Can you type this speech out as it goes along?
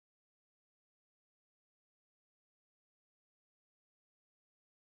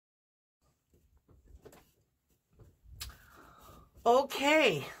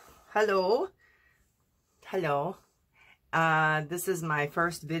Okay, hello. This is my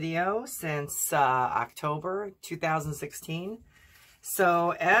first video since October 2016.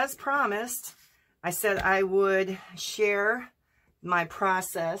 So as promised, I said I would share my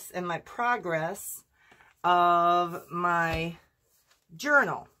process and my progress of my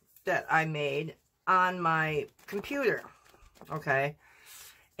journal that I made on my computer. Okay,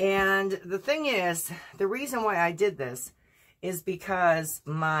 and the thing is, the reason why I did this is because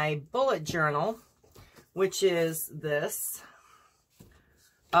my bullet journal, which is this,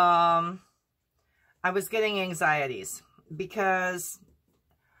 I was getting anxieties because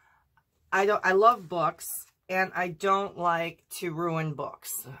I love books and I don't like to ruin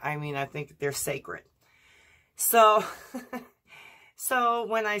books. I mean, I think they're sacred. So, so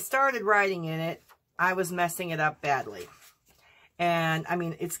when I started writing in it, I was messing it up badly. And I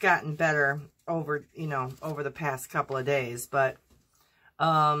mean, it's gotten better over the past couple of days, but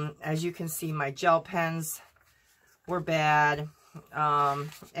as you can see, my gel pens were bad,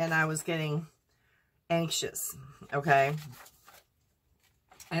 and I was getting anxious, okay?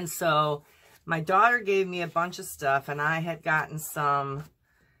 And so my daughter gave me a bunch of stuff, and I had gotten some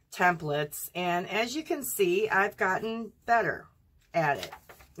templates, and as you can see, I've gotten better at it,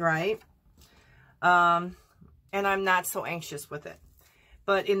 right? And I'm not so anxious with it.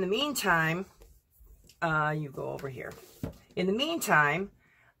 But in the meantime, you go over here. In the meantime,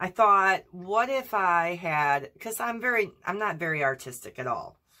 I thought, what if I had, because I'm not very artistic at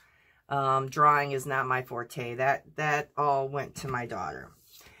all. Drawing is not my forte. That all went to my daughter.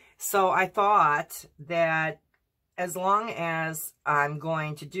 So I thought that as long as I'm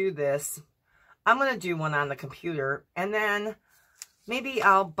going to do this, I'm going to do one on the computer, and then maybe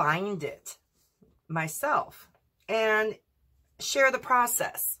I'll bind it myself and share the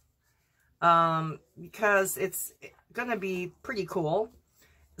process, because it's going to be pretty cool.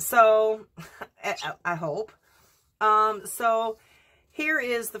 So I hope. So here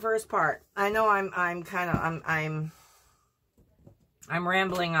is the first part. I know I'm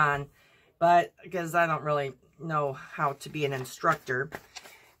rambling on, but because I don't really know how to be an instructor.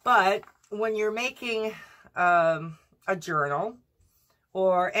 But when you're making a journal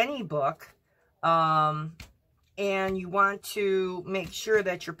or any book, and you want to make sure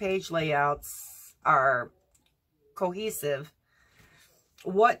that your page layouts are cohesive,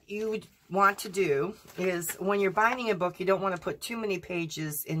 what you want to do is, when you're binding a book, you don't want to put too many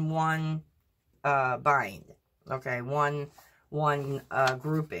pages in one bind, okay, one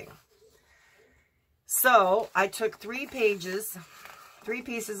grouping. So I took 3 pieces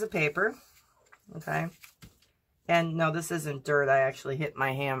of paper, okay, and no, this isn't dirt. I actually hit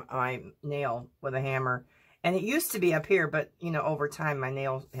my nail with a hammer. And it used to be up here, but, over time, my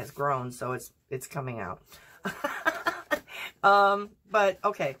nail has grown, so it's coming out. But,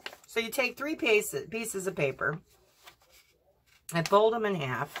 okay. So you take 3 pieces of paper and fold them in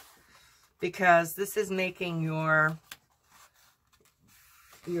half, because this is making your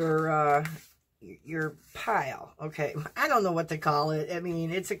pile. Okay. I don't know what to call it. I mean,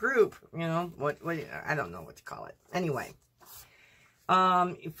 it's a group, what I don't know what to call it. Anyway,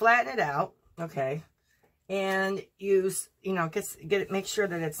 you flatten it out. Okay. And use, make sure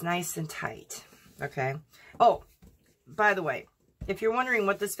that it's nice and tight, okay? Oh, by the way, if you're wondering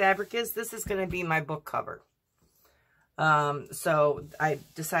what this fabric is, this is going to be my book cover. So I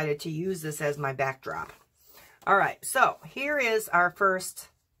decided to use this as my backdrop. All right, so here is our first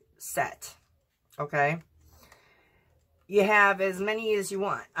set, okay? You have as many as you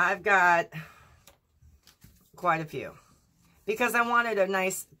want. I've got quite a few, because I wanted a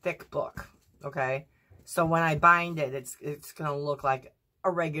nice thick book, okay? So when I bind it, it's going to look like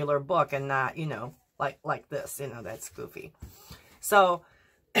a regular book and not, like this, that's goofy. So,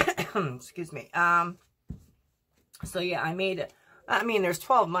 excuse me. So yeah, I made it. I mean, there's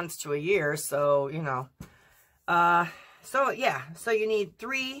 12 months to a year, so, so yeah, so you need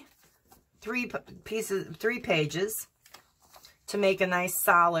three pages to make a nice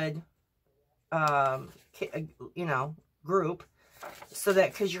solid, group, so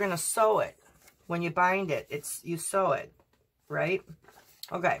that, because you're going to sew it. When you bind it, you sew it, right?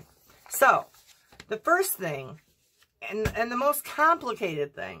 Okay, so the first thing, and the most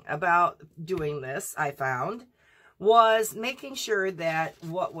complicated thing about doing this, I found, was making sure that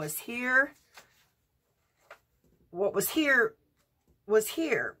what was here was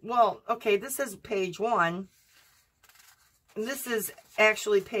here. Well, okay, this is page 1, and this is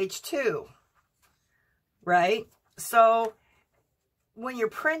actually page 2, right? So when you're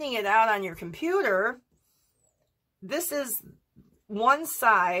printing it out on your computer, this is one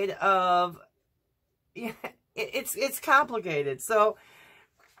side of it's complicated. So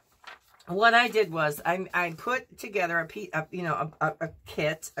what I did was I put together a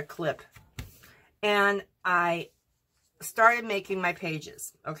kit, a clip, and I started making my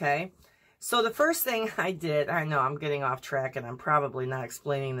pages, okay? So the first thing I did, I know I'm getting off track and I'm probably not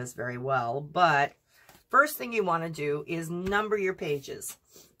explaining this very well, but first thing you want to do is number your pages,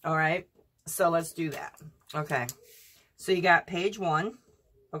 all right? So let's do that, okay? So you got page 1,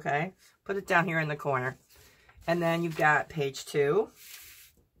 okay? Put it down here in the corner. And then you've got page 2,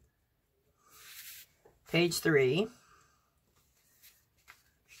 page 3,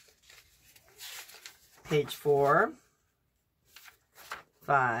 page 4,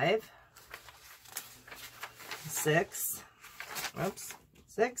 5, 6,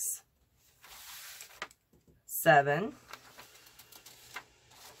 7,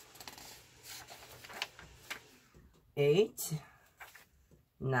 8,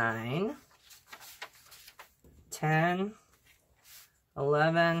 9, 10,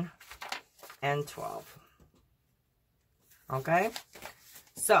 11, and 12. Okay?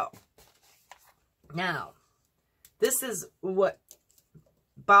 So, now, this is what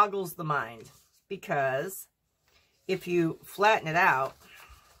boggles the mind, because if you flatten it out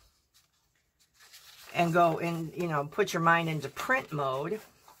and go in, put your mind into print mode,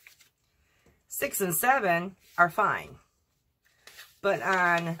 6 and 7 are fine. But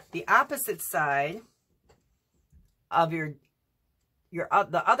on the opposite side of the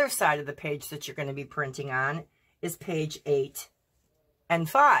other side of the page that you're going to be printing on is page 8 and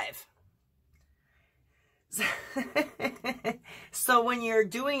 5. So when you're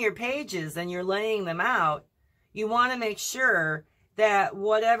doing your pages and you're laying them out, you want to make sure that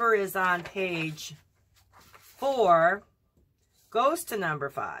whatever is on page 4 goes to number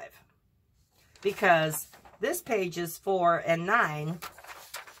 5. Because this page is 4 and 9,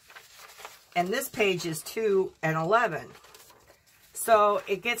 and this page is 2 and 11. So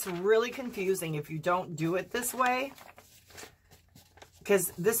it gets really confusing if you don't do it this way,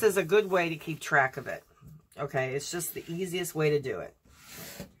 because this is a good way to keep track of it. Okay, it's just the easiest way to do it.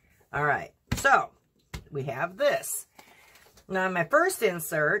 All right, so we have this. Now, in my first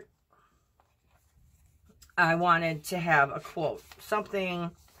insert, I wanted to have a quote,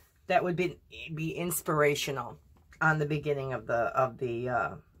 something that would be inspirational on the beginning of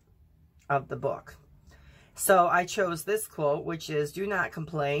the book. So I chose this quote, which is, "Do not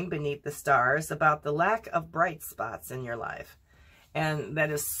complain beneath the stars about the lack of bright spots in your life." And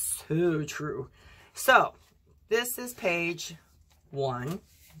that is so true. So this is page 1.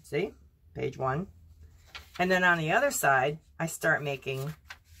 See? Page 1. And then on the other side, I start making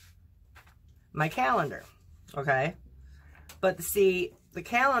my calendar. Okay? But see, the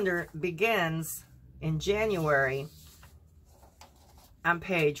calendar begins in January on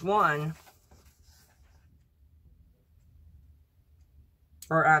page 1,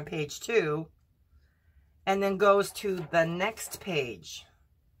 or on page 2, and then goes to the next page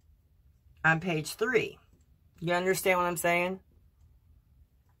on page 3. You understand what I'm saying?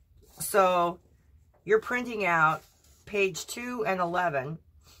 So you're printing out page 2 and 11,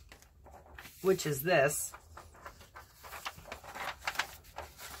 which is this.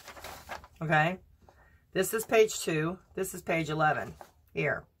 Okay? This is page 2. This is page 11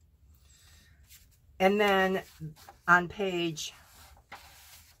 here. And then on page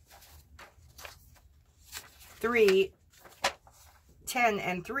 3, 10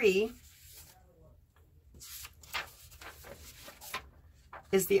 and 3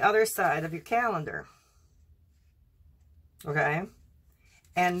 is the other side of your calendar. Okay?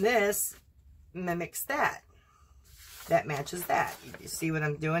 And this mimics that. That matches that. You see what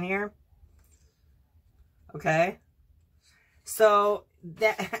I'm doing here? Okay? So,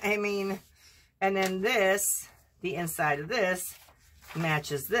 that, I mean, and then this, the inside of this,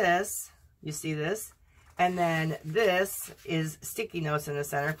 matches this. You see this? And then this is sticky notes in the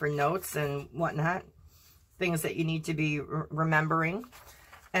center for notes and whatnot. Things that you need to be remembering.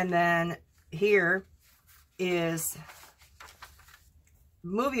 And then here is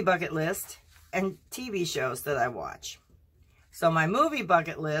movie bucket list and TV shows that I watch. So my movie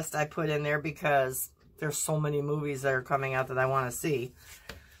bucket list I put in there because there's so many movies that are coming out that I want to see.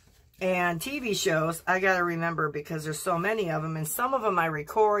 And TV shows, I got to remember because there's so many of them. And some of them I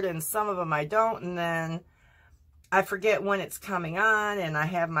record and some of them I don't. And then I forget when it's coming on. And I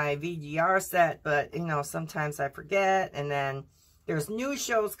have my VGR set, but, you know, sometimes I forget. And then there's new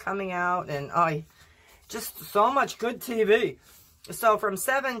shows coming out. And just so much good TV. So from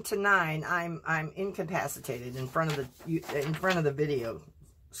 7 to 9, I'm incapacitated in front of the video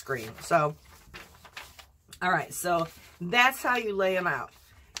screen. So, all right. So that's how you lay them out.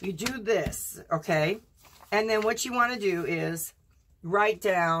 You do this, okay? And then what you want to do is write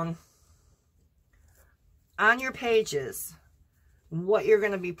down on your pages what you're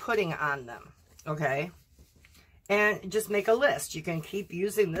going to be putting on them, okay? And just make a list. You can keep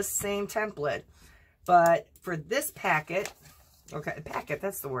using this same template, but for this packet, okay, packet,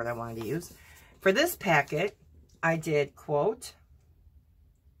 that's the word I wanted to use. For this packet, I did quote,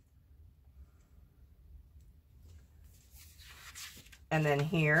 and then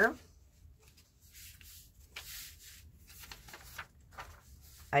here,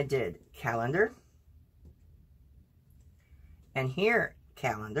 I did calendar, and here,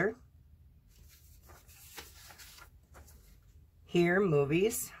 calendar, here,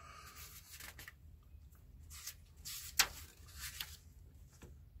 movies,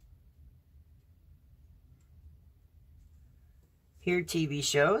 here, TV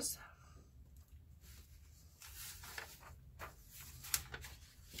shows,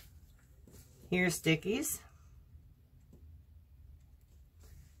 here, stickies,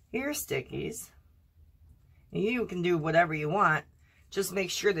 here, stickies. And you can do whatever you want. Just make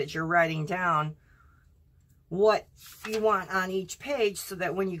sure that you're writing down what you want on each page so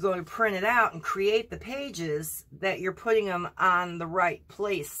that when you go to print it out and create the pages, that you're putting them on the right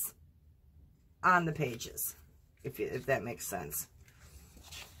place on the pages, if that makes sense.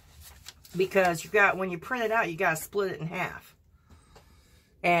 Because when you print it out, you got to split it in half.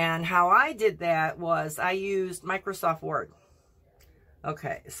 And how I did that was I used Microsoft Word.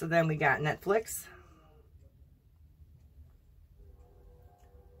 Okay, so then we got Netflix,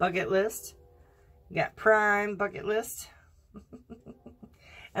 bucket list, you got Prime bucket list.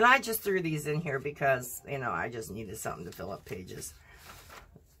 And I just threw these in here because, you know, I just needed something to fill up pages.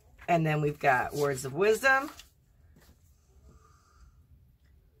 And then we've got words of wisdom,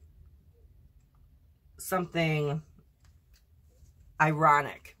 something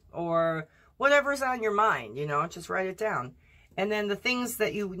ironic, or whatever's on your mind, you know, just write it down. And then the things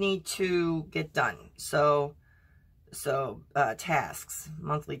that you need to get done. So tasks,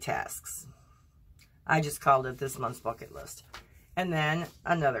 monthly tasks. I just called it this month's bucket list. And then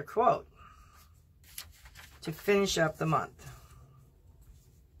another quote to finish up the month.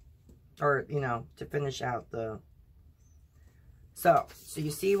 Or, you know, to finish out the... So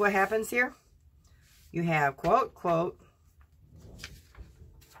you see what happens here? You have quote, quote,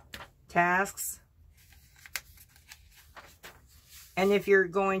 tasks. And if you're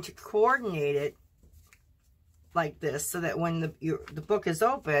going to coordinate it like this, so that when the book is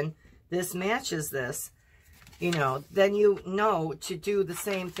open, this matches this, you know, then you know to do the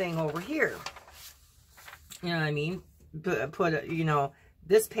same thing over here. You know what I mean? Put you know,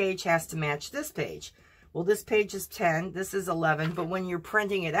 this page has to match this page. Well, this page is 10, this is 11, but when you're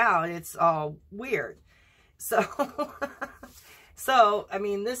printing it out, it's all weird. So, I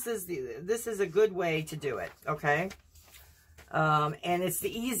mean, this is a good way to do it, okay? And it's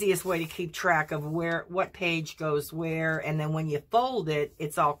the easiest way to keep track of what page goes where, and then when you fold it,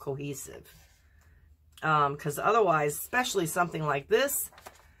 it's all cohesive. Because otherwise, especially something like this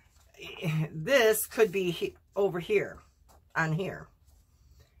could be over here, on here.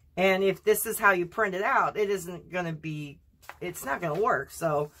 And if this is how you print it out, it's not going to work.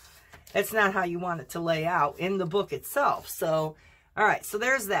 So it's not how you want it to lay out in the book itself. So, all right, so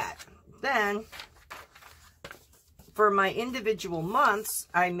there's that. Then, for my individual months,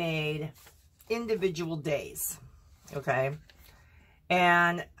 I made individual days, okay?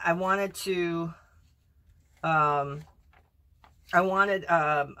 And I wanted to, a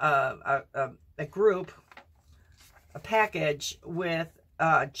group, a package with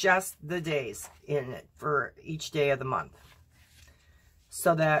just the days in it for each day of the month,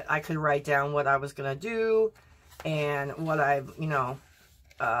 so that I could write down what I was going to do and what I've, you know,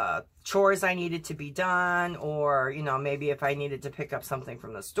 chores I needed to be done, or, you know, maybe if I needed to pick up something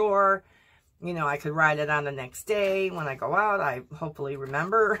from the store, you know, I could write it on the next day when I go out. I hopefully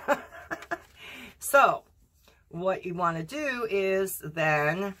remember. So what you want to do is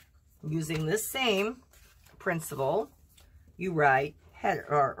then, using this same principle, you write header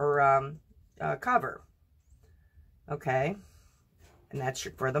or cover, okay? And that's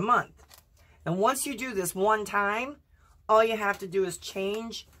for the month. And once you do this one time, all you have to do is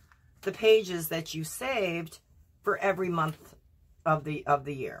change the pages that you saved for every month of the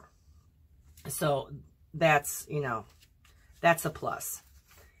year. So that's, you know, that's a plus.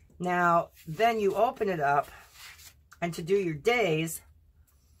 Now, then you open it up, and to do your days,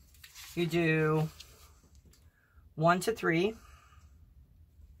 you do 1 to 3,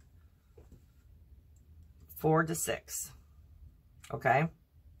 4 to 6, okay?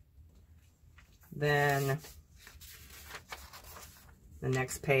 Then the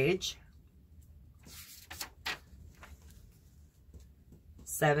next page,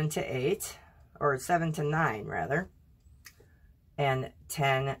 7 to 8, or 7 to 9 rather, and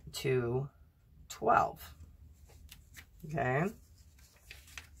 10 to 12. Okay.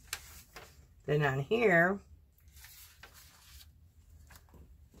 Then on here,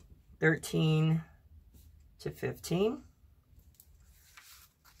 13 to 15,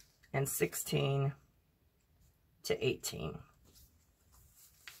 and 16 to 18.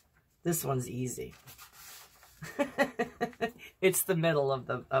 This one's easy. It's the middle of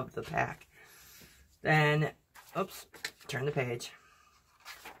the pack. Then, oops, turn the page.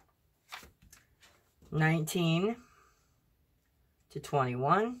 19 to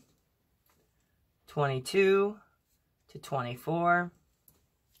 21, 22 to 24,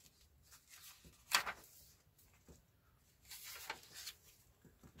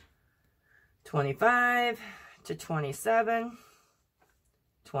 25 to 27,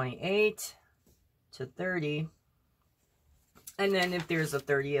 28 to 30, and then if there's a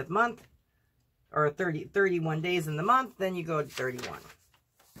 30th month, or 31 days in the month, then you go to 31.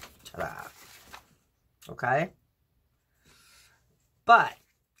 Ta-da. Okay? But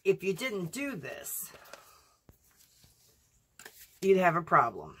if you didn't do this, you'd have a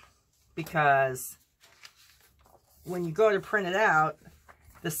problem, because when you go to print it out,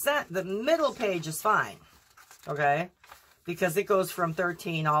 the middle page is fine, okay? Because it goes from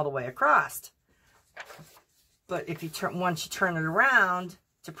 13 all the way across. But if you once you turn it around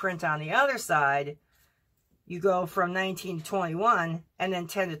to print on the other side, you go from 19 to 21 and then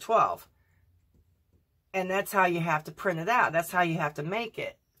 10 to 12. And that's how you have to print it out. That's how you have to make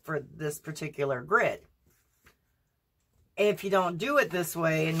it for this particular grid. If you don't do it this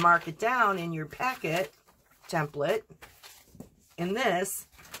way and mark it down in your packet template, in this,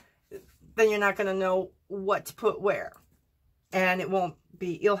 then you're not going to know what to put where. And it won't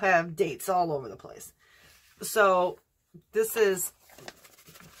be, you'll have dates all over the place. So this is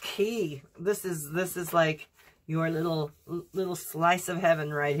key. This is like your little slice of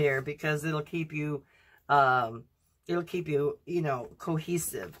heaven right here, because it'll keep you you know,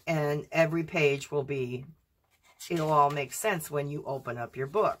 cohesive, and every page will be, it'll all make sense when you open up your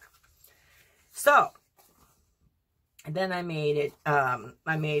book. So then I made it,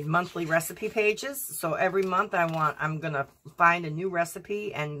 I made monthly recipe pages. So every month I'm going to find a new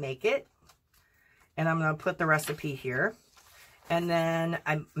recipe and make it. And I'm going to put the recipe here. And then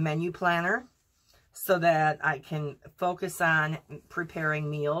a menu planner, so that I can focus on preparing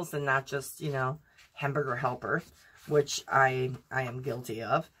meals and not just, you know, hamburger helper, which I am guilty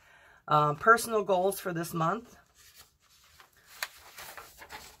of. Personal goals for this month.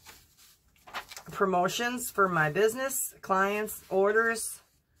 Promotions for my business, clients, orders,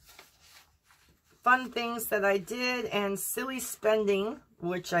 fun things that I did, and silly spending,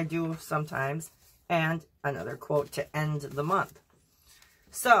 which I do sometimes, and another quote to end the month.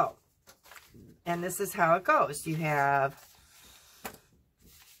 So, and this is how it goes. You have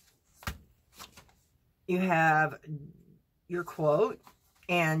your quote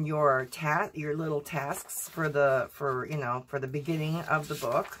and your little tasks for the beginning of the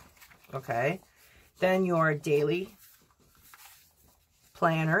book. Okay. Then your daily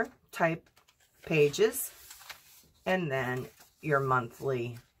planner type pages, and then your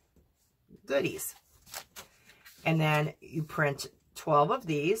monthly goodies. And then you print 12 of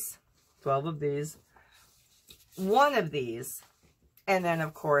these, one of these, and then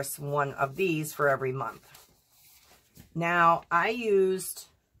of course one of these for every month. Now I used,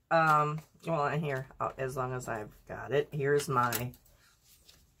 well, in here, as long as I've got it, here's mine.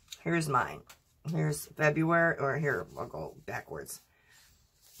 Here's February, or here, I'll go backwards.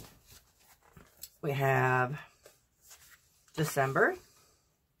 We have December,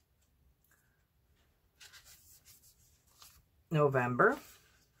 November,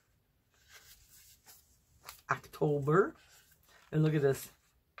 October, and look at this.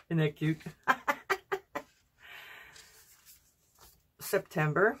 Isn't that cute?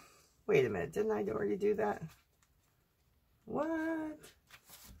 September. Wait a minute, didn't I already do that? What?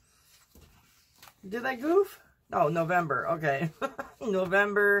 Did I goof? Oh, November. Okay.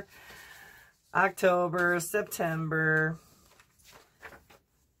 November, October, September,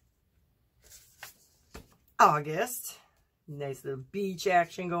 August. Nice little beach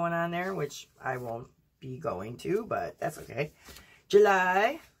action going on there, which I won't be going to, but that's okay.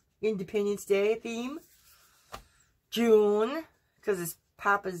 July, Independence Day theme. June, because it's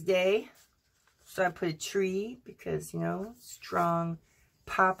Papa's Day. So I put a tree because, you know, strong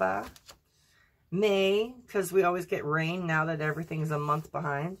Papa. May, because we always get rain now that everything's a month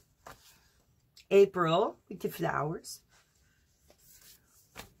behind. April, we did flowers.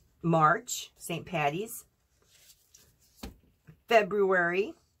 March, St. Patty's.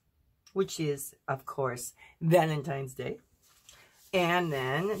 February, which is, of course, Valentine's Day. And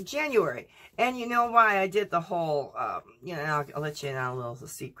then January. And you know why I did the whole, you know, I'll let you in on a little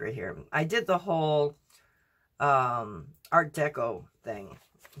secret here. I did the whole Art Deco thing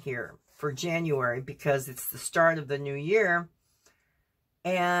here for January because it's the start of the new year.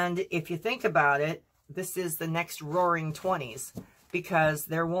 And if you think about it, this is the next roaring 20s because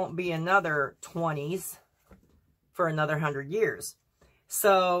there won't be another 20s for another 100 years.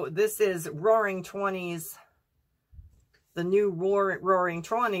 So this is roaring 20s, the new roaring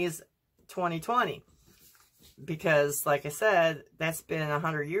 20s, 2020. Because, like I said, that's been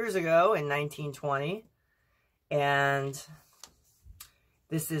 100 years ago in 1920. And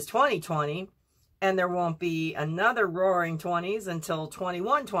this is 2020. And there won't be another roaring 20s until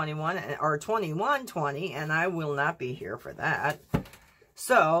 2121 or 2120. And I will not be here for that.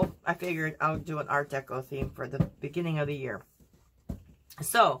 So I figured I'll do an Art Deco theme for the beginning of the year.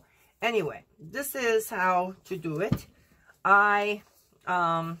 So anyway, this is how to do it. Or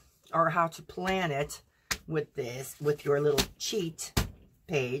how to plan it with this, with your little cheat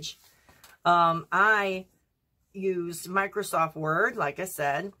page. I use Microsoft Word, like I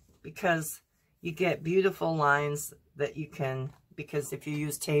said, because you get beautiful lines that you can, because if you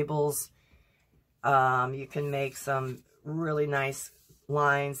use tables, you can make some really nice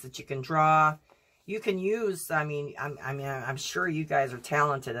lines that you can draw. You can use, I'm sure you guys are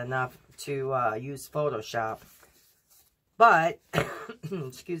talented enough to use Photoshop. But,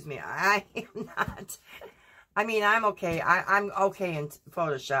 excuse me, I am not. I mean, I'm okay. I'm okay in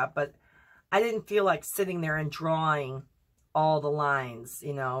Photoshop, but I didn't feel like sitting there and drawing all the lines,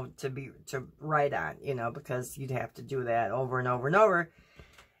 you know, to write on, you know, because you'd have to do that over and over and over.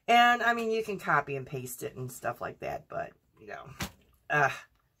 And, I mean, you can copy and paste it and stuff like that, but, you know,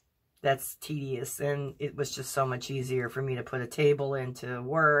 that's tedious. And it was just so much easier for me to put a table into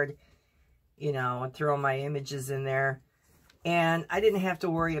Word, you know, and throw my images in there. And I didn't have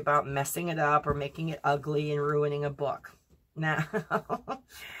to worry about messing it up or making it ugly and ruining a book. Now,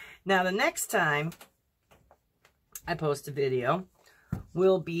 now the next time I post a video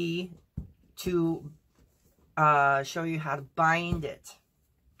will be to show you how to bind it.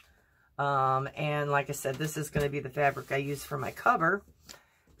 And like I said, this is going to be the fabric I use for my cover.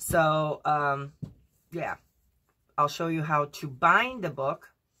 So, yeah, I'll show you how to bind the book.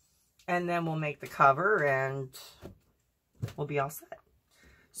 And then we'll make the cover and we'll be all set.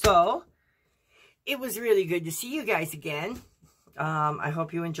 So, it was really good to see you guys again. I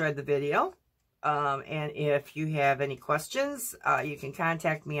hope you enjoyed the video. And if you have any questions, you can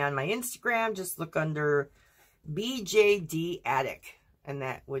contact me on my Instagram. Just look under BJD Attic. And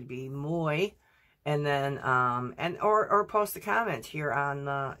that would be Moy. And then, or post a comment here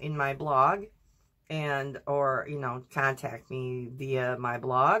on, in my blog. Or, you know, contact me via my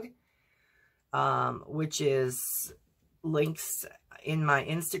blog. Which is links in my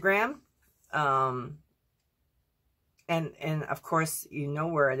Instagram. And of course, you know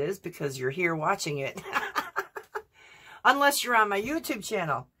where it is because you're here watching it. Unless you're on my YouTube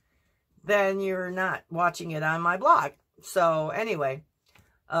channel, then you're not watching it on my blog. So anyway,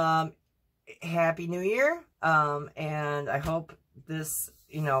 Happy New Year. And I hope this,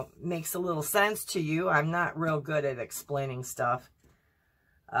 you know, makes a little sense to you. I'm not real good at explaining stuff,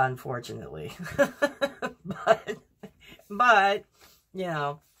 unfortunately. But, you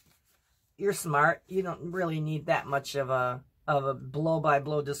know, you're smart. You don't really need that much of a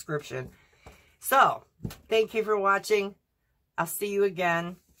blow-by-blow description. So, thank you for watching. I'll see you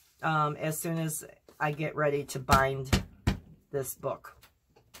again as soon as I get ready to bind this book.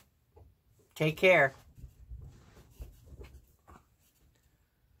 Take care.